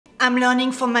I'm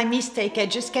learning from my mistake. I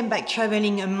just came back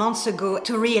traveling a month ago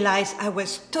to realize I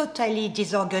was totally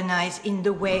disorganized in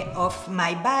the way of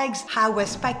my bags, how I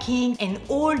was packing, and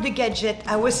all the gadgets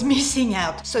I was missing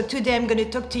out. So today I'm going to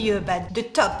talk to you about the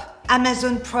top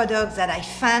Amazon products that I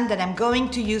found that I'm going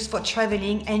to use for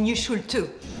traveling, and you should too.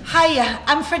 Hi,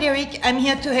 I'm Frederique. I'm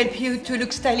here to help you to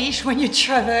look stylish when you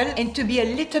travel and to be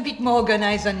a little bit more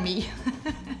organized than me.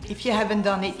 If you haven't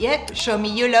done it yet, show me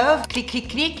your love, click, click,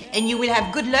 click, and you will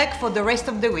have good luck for the rest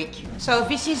of the week. So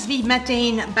this is the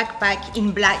Matein backpack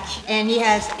in black, and it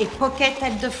has a pocket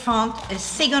at the front, a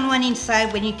second one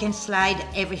inside when you can slide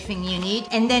everything you need,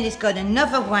 and then it's got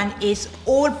another one, is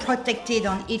all protected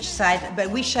on each side,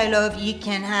 but which I love, you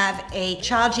can have a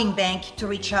charging bank to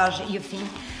recharge your thing.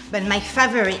 But my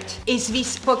favorite is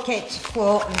this pocket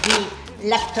for the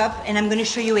laptop, and I'm going to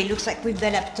show you what it looks like with the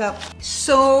laptop.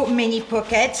 So many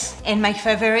pockets, and my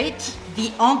favorite,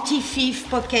 the anti-thief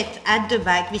pocket at the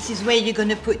back. This is where you're going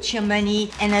to put your money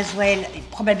and as well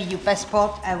probably your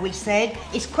passport, I will say.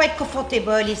 It's quite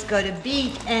comfortable. It's got a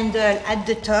big handle at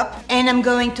the top, and I'm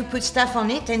going to put stuff on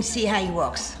it and see how it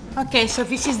works. Okay, so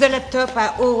this is the laptop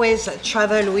I always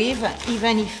travel with,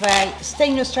 even if I stay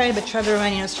in Australia but travel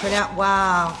around in Australia.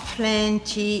 Wow,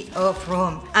 plenty of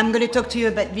room. I'm going to talk to you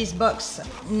about this box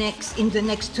in the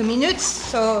next 2 minutes.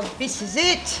 So this is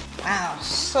it. Wow,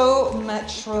 so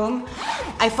much room.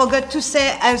 I forgot to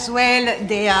say as well,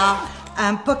 there are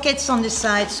pockets on the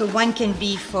side, so one can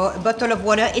be for a bottle of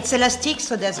water. It's elastic,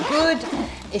 so that's good.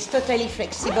 It's totally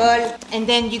flexible. And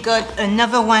then you got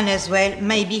another one as well,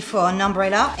 maybe for an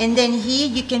umbrella. And then here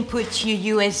you can put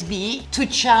your USB to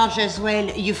charge as well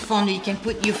your phone. You can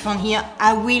put your phone here.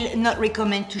 I will not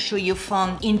recommend to show your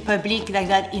phone in public like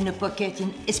that in a pocket,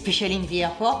 especially in the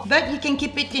airport. But you can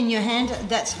keep it in your hand.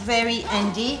 That's very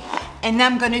handy. And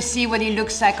I'm gonna see what it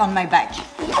looks like on my back.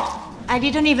 I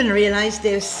didn't even realize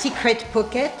there's a secret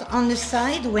pocket on the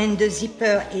side when the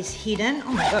zipper is hidden.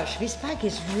 Oh my gosh, this bag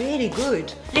is really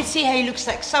good. Let's see how it looks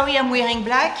like. Sorry, I'm wearing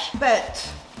black, but,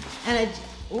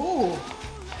 ooh,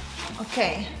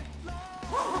 okay.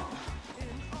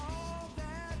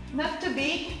 Not too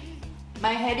big.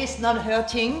 My head is not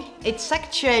hurting. It's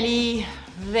actually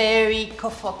very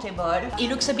comfortable. It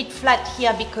looks a bit flat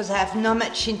here because I have not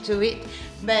much into it,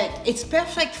 but it's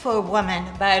perfect for a woman,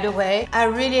 by the way. I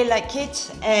really like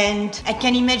it, and I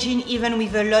can imagine even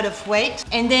with a lot of weight.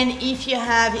 And then if you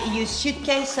have your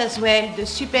suitcase as well, the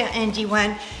super handy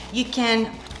one, you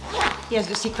can, here's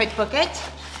the secret pocket,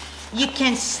 you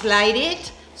can slide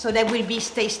it, so that will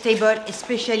stay stable,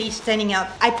 especially standing up.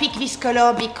 I pick this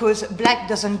color because black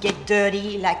doesn't get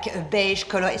dirty like a beige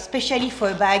color, especially for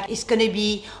a bag. It's gonna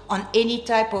be on any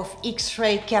type of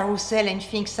X-ray carousel and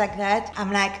things like that.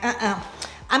 I'm like,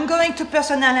 I'm going to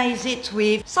personalize it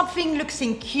with something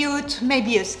looking cute,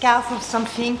 maybe a scarf or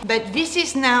something, but this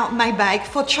is now my bag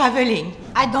for traveling.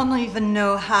 I don't even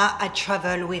know how I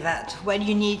travel with that. What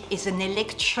you need is an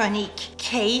electronic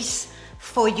case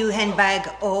for your handbag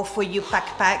or for your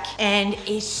backpack, and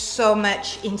it's so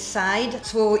much inside,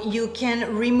 so you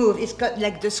can remove. It's got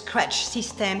like the scratch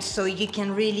system, so you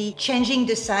can really changing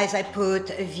the size. I put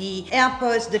the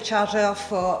AirPods, the charger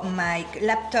for my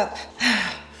laptop,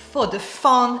 for the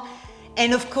phone,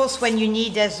 and of course when you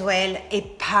need as well a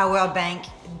power bank.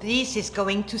 This is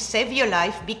going to save your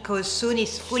life because soon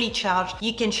it's fully charged.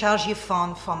 You can charge your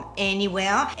phone from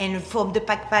anywhere, and from the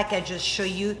backpack I just show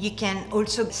you, you can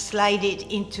also slide it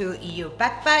into your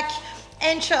backpack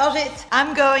and charge it.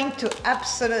 I'm going to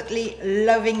absolutely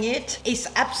loving it. It's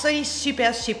absolutely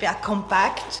super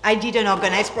compact. I didn't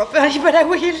organize properly, but I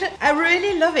will. I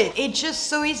really love it. It's just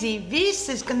so easy. This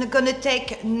is gonna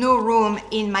take no room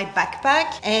in my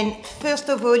backpack, and first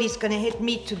of all, it's gonna help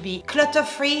me to be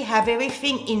clutter-free, have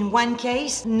everything in one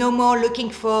case. No more looking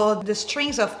for the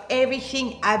strings of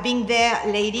everything. I've been there,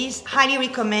 ladies. Highly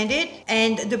recommend it.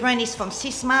 And the brand is from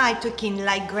Sisma. I took in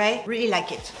light gray. Really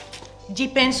like it.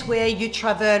 Depends where you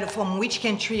travel, from which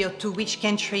country or to which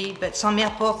country, but some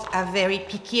airports are very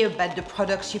picky about the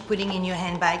products you're putting in your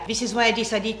handbag. This is why I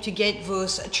decided to get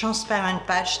those transparent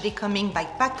patch. They're coming by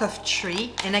pack of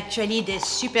 3, and actually they're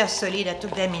super solid. I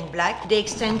took them in black. They're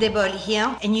extendable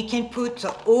here, and you can put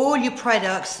all your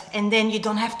products, and then you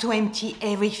don't have to empty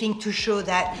everything to show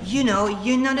that, you know,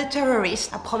 you're not a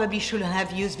terrorist. I probably shouldn't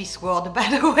have used this word, by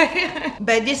the way.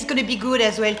 But this is gonna be good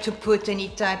as well to put any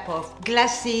type of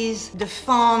glasses, the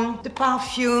phone, the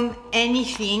perfume,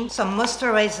 anything, some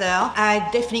moisturizer, I'm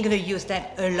definitely gonna use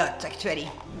that a lot actually.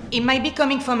 It might be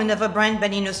coming from another brand,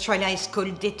 but in Australia it's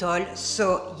called Dettol.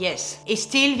 So yes, it's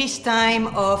still this time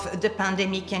of the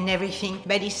pandemic and everything,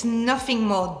 but it's nothing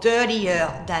more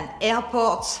dirtier than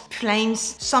airports,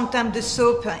 planes. Sometimes the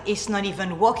soap is not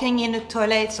even working in the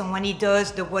toilet, so when it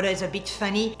does, the water is a bit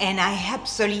funny, and I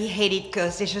absolutely hate it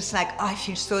because it's just like, oh, I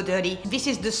feel so dirty. This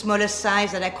is the smallest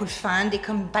size that I could find. They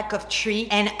come back of tree,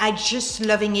 and I just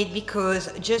loving it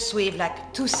because just with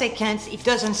like 2 seconds, it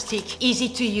doesn't stick, easy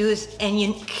to use, and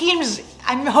you kills,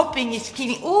 I'm hoping it's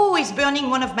killing, oh, it's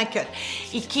burning one of my cut.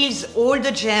 It kills all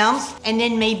the germs, and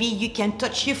then maybe you can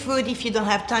touch your food if you don't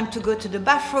have time to go to the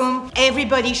bathroom.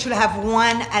 Everybody should have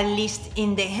one at least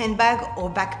in their handbag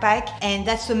or backpack, and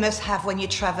that's a must-have when you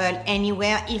travel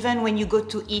anywhere, even when you go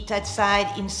to eat outside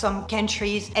in some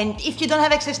countries. And if you don't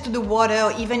have access to the water,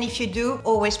 or even if you do,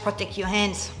 always protect your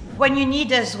hands. When you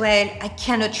need as well, I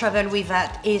cannot travel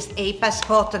without, is a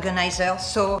passport organizer.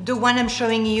 So the one I'm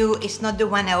showing you is not the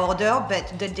one I ordered,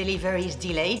 but the delivery is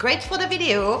delayed. Great for the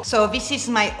video. So this is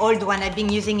my old one. I've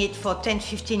been using it for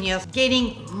 10-15 years.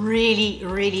 Getting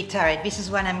really tired. This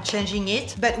is when I'm changing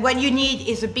it. But what you need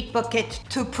is a big pocket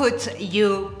to put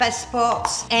your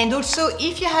passports. And also,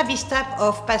 if you have this type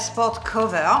of passport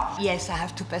cover, yes, I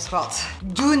have 2 passports.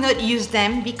 Do not use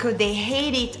them because they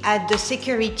hate it at the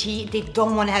security. They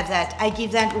don't want to have that. I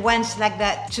give that once like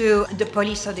that to the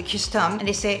police or the custom, and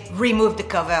they say remove the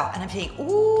cover, and I'm thinking,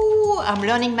 ooh, I'm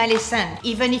learning my lesson.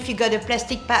 Even if you got a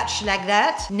plastic patch like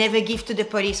that, never give to the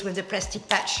police with the plastic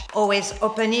patch. Always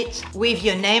open it with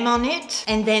your name on it,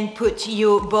 and then put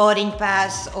your boarding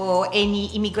pass or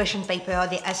any immigration paper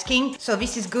they're asking. So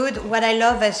this is good. What I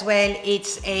love as well,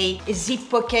 it's a zip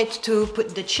pocket to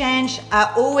put the change.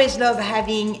 I always love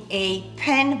having a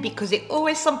pen because there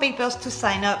always some papers to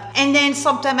sign up, and then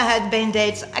sometimes I had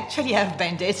band-aids. Actually, I have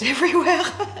band-aids everywhere.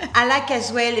 I like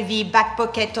as well the back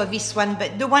pocket of this one,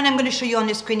 but the one I'm going to show you on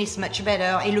the screen is much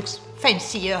better. It looks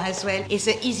fancier as well. It's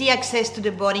an easy access to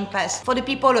the boarding pass. For the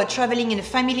people who are traveling in a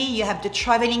family, you have the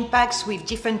traveling packs with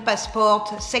different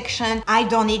passport section. I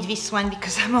don't need this one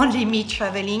because I'm only me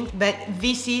traveling, but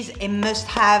this is a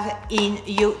must-have in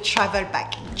your travel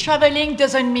pack. Traveling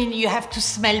doesn't mean you have to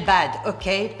smell bad,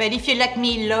 okay? But if you like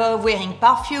me, love wearing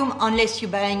perfume, unless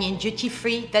you're buying in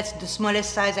duty-free, that's the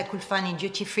smallest size I could find in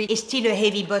duty-free. It's still a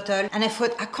heavy bottle, and I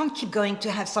thought I can't keep going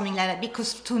to have something like that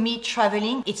because to me,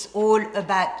 traveling, it's all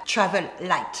about travel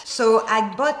light. So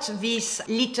I bought this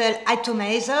little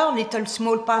atomizer, little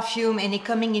small perfume, and it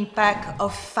coming in pack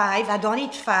of 5. I don't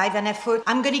need 5, and I thought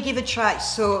I'm gonna give it a try.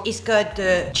 So it's got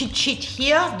the cheat sheet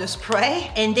here, the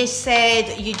spray, and they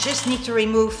said you just need to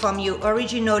remove from your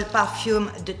original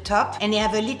perfume the top, and they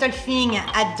have a little thing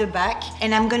at the back,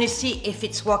 and I'm gonna see if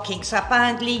it's working. So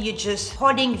apparently you're just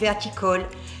holding vertical,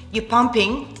 you're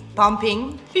pumping,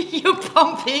 you're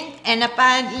pumping, and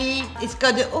apparently it's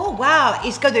got a, oh wow,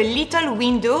 it's got a little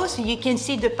window so you can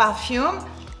see the perfume.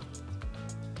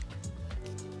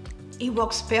 It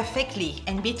works perfectly,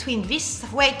 and between this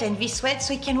weight and this weight,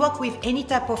 so it can work with any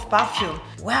type of perfume.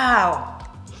 Wow.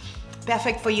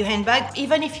 Perfect for your handbag,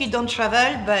 even if you don't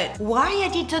travel. But why I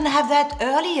didn't have that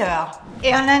earlier?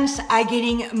 Airlines are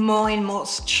getting more and more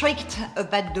strict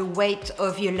about the weight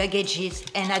of your luggages,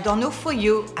 and I don't know for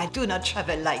you, I do not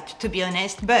travel light, to be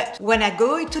honest, but when I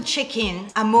go to check in,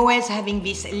 I'm always having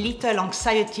this little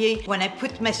anxiety when I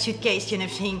put my suitcase, you know,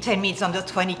 think, tell me it's under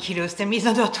 20 kilos, tell me it's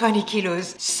under 20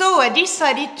 kilos. So I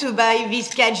decided to buy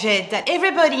this gadget that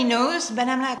everybody knows, but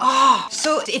I'm like, oh,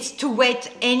 so it's to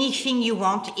weight anything you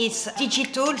want. It's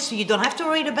digital, so you don't have to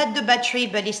worry about the battery,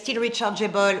 but it's still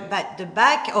rechargeable. But the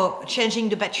back, or changing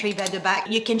the battery by the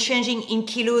back, you can change in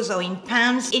kilos or in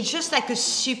pounds. It's just like a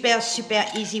super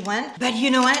easy one. But you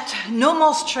know what? No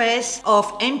more stress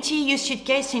of empty your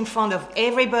suitcase in front of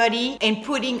everybody and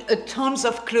putting a tons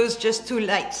of clothes just too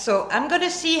light. So I'm gonna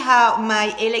see how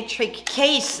my electric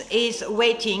case is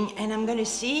weighing, and I'm gonna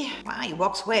see, wow, it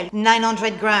works well.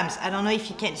 900 grams. I don't know if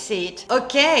you can see it.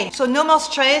 Okay, so no more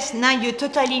stress. Now you're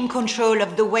totally in control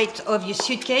of the weight of your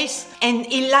suitcase, and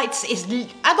it lights is,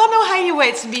 I don't know how it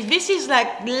weighs, but this is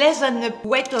like less than the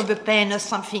weight of a pen or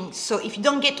something. So if you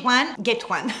don't get one, get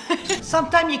one.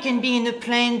 Sometimes you can be in a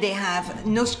plane, they have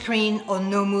no screen or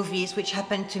no movies, which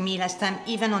happened to me last time,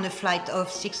 even on a flight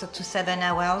of 6 to 7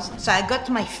 hours. So I got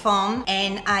my phone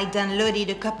and I downloaded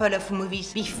a couple of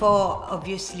movies before,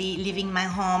 obviously, leaving my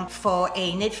home for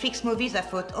a Netflix movies. I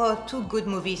thought, oh, 2 good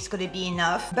movies is gonna be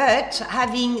enough. But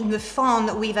having the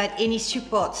phone without without any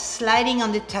support, sliding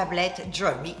on the tablet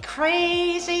drove me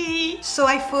crazy. So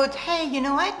I thought, hey, you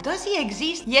know what? Does it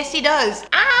exist? Yes, it does.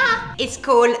 It's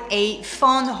called a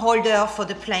phone holder for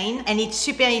the plane, and it's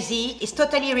super easy. It's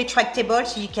totally retractable,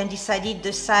 so you can decide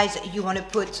the size you want to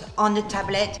put on the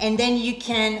tablet, and then you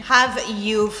can have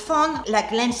your phone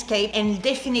like landscape and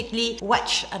definitely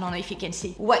watch, I don't know if you can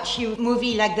see, watch your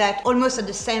movie like that, almost at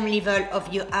the same level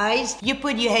of your eyes. You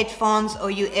put your headphones or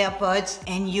your AirPods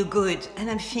and you're good. And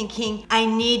I'm thinking, I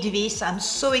need this. I'm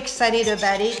so excited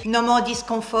about it. No more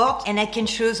discomfort, and I can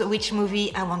choose which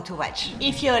movie I want to watch.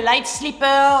 If you're a light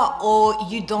sleeper or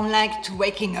you don't like to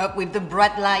waking up with the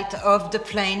bright light of the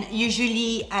plane,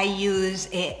 usually I use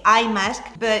an eye mask,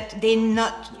 but they're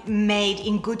not made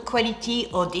in good quality,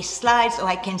 or they slide, or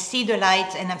I can see the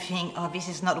light and I'm thinking, oh, this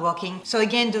is not working. So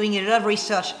again, doing a lot of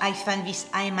research, I found this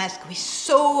eye mask with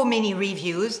so many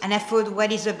reviews, and I thought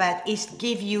what is about is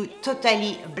give you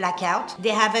totally blackout. They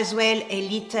have as well a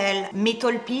little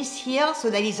metal piece here, so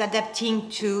that is adapting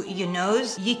to your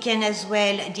nose. You can as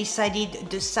well decide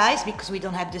the size because we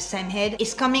don't have the same head.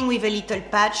 It's coming with a little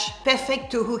patch,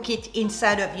 perfect to hook it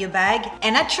inside of your bag.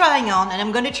 And I'm trying on, and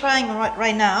I'm gonna try on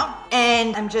right now,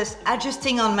 and I'm just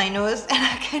adjusting on my nose, and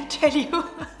I can tell you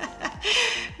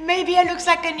maybe I look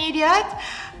like an idiot,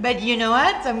 but you know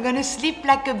what? I'm gonna sleep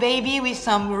like a baby with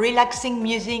some relaxing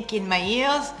music in my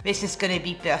ears. This is gonna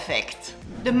be perfect.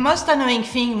 The most annoying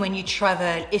thing when you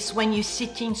travel is when you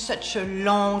sit in such a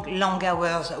long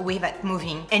hours without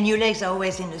moving, and your legs are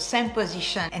always in the same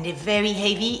position and they're very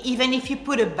heavy. Even if you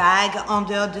put a bag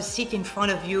under the seat in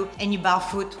front of you and you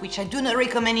barefoot, which I do not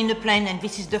recommend in the plane, and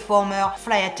this is the former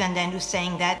flight attendant who's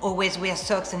saying that, always wear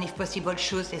socks and if possible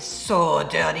shoes. They're so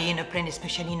dirty in a plane,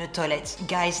 especially in the toilets.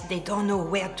 Guys, they don't know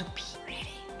where to pee, really.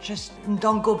 Just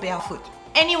don't go barefoot.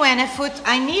 Anyway, and I thought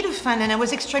I need a fan, and I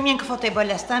was extremely uncomfortable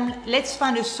last time. Let's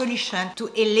find a solution to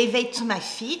elevate my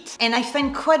feet. And I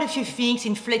found quite a few things,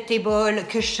 inflatable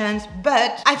cushions,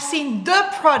 but I've seen the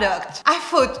product. I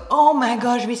thought, oh my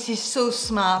gosh, this is so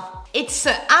smart. It's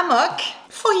a hammock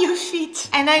for your feet.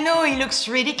 And I know it looks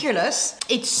ridiculous.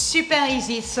 It's super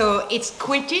easy, so it's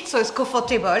quilted, so it's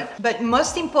comfortable. But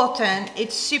most important,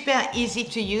 it's super easy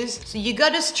to use. So you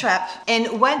got a strap,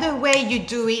 and whatever way you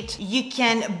do it, you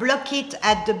can block it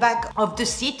at the back of the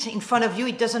seat in front of you.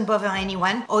 It doesn't bother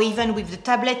anyone. Or even with the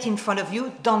tablet in front of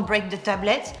you, don't break the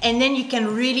tablet. And then you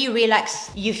can really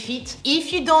relax your feet.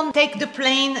 If you don't take the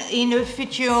plane in the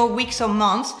future weeks or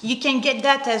months, you can get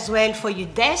that as well for your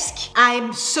desk.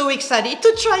 I'm so excited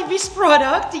to try this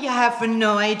product. You have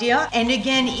no idea. And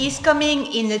again, it's coming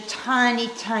in a tiny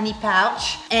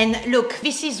pouch. And look,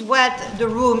 this is what the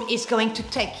room is going to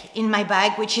take in my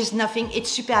bag, which is nothing. It's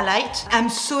super light. I'm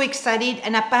so excited,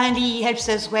 and apparently it helps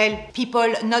as well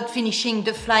people not finishing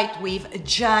the flight with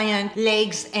giant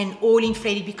legs and all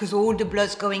inflated because all the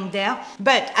blood's going there.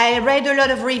 But I read a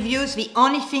lot of reviews. The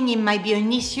only thing it might be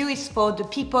an issue is for the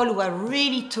people who are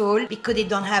really tall because they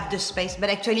don't have the space. But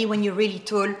actually, when you're really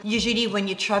tall, usually when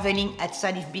you're traveling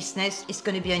outside of business, it's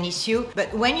going to be an issue.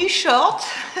 But when you're short,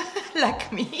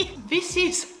 like me, this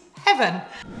is heaven.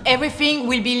 Everything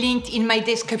will be linked in my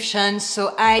description,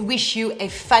 so I wish you a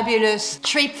fabulous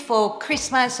trip for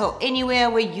Christmas or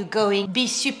anywhere where you're going. Be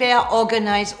super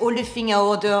organized. All the things I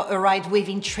order arrive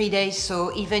within 3 days,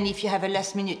 so even if you have a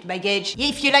last minute baggage.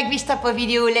 If you like this type of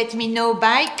video, let me know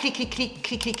by click.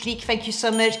 Thank you so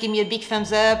much. Give me a big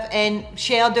thumbs up and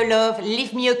share the love.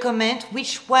 Leave me a comment.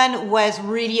 Which one was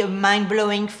really a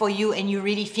mind-blowing for you and you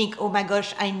really think, oh my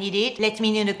gosh, I need it? Let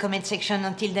me know in the comment section.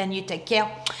 Until then, you take care.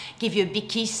 Give you a big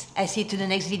kiss. I see you to the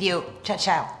next video. Ciao,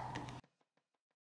 ciao.